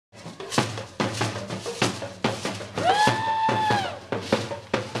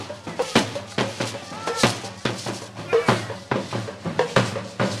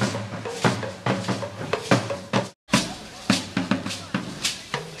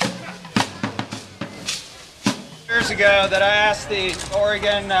ago that I asked the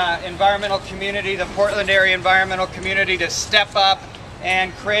Oregon environmental community, the Portland area environmental community, to step up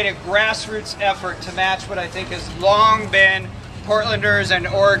and create a grassroots effort to match what I think has long been Portlanders and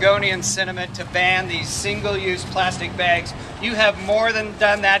Oregonian sentiment to ban these single-use plastic bags. You have more than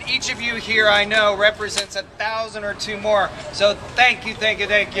done that. Each of you here, I know, represents 1,000 or two more. So thank you, thank you,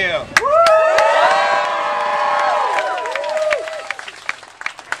 thank you.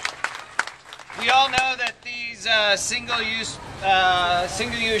 We all know that these single-use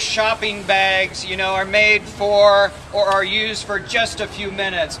shopping bags, are made for or are used for just a few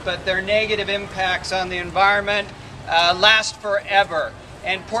minutes, but their negative impacts on the environment last forever.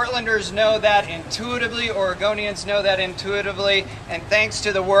 And Portlanders know that intuitively, Oregonians know that intuitively, and thanks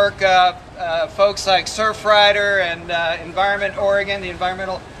to the work of folks like Surfrider and Environment Oregon, the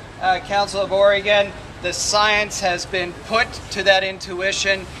Environmental Council of Oregon, the science has been put to that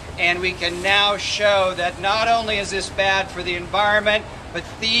intuition, and we can now show that not only is this bad for the environment, but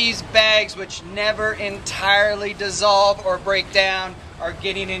these bags, which never entirely dissolve or break down, are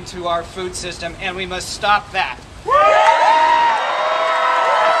getting into our food system, and we must stop that.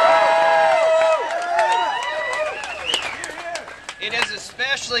 It is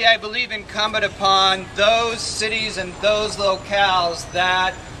especially, I believe, incumbent upon those cities and those locales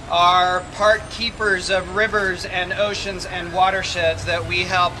that are part keepers of rivers and oceans and watersheds that we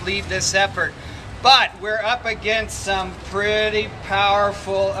help lead this effort. But we're up against some pretty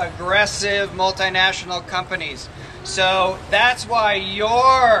powerful, aggressive multinational companies. So that's why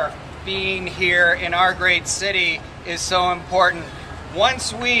your being here in our great city is so important.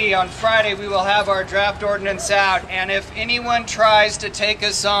 Once on Friday, we will have our draft ordinance out, and if anyone tries to take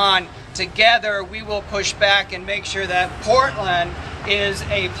us on, together we will push back and make sure that Portland is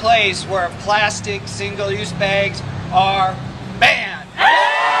a place where plastic single-use bags are banned.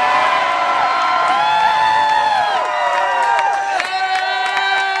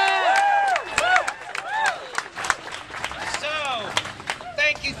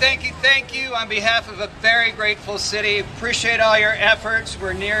 Thank you on behalf of a very grateful city. Appreciate all your efforts.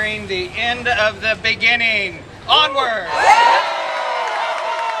 We're nearing the end of the beginning. Onward!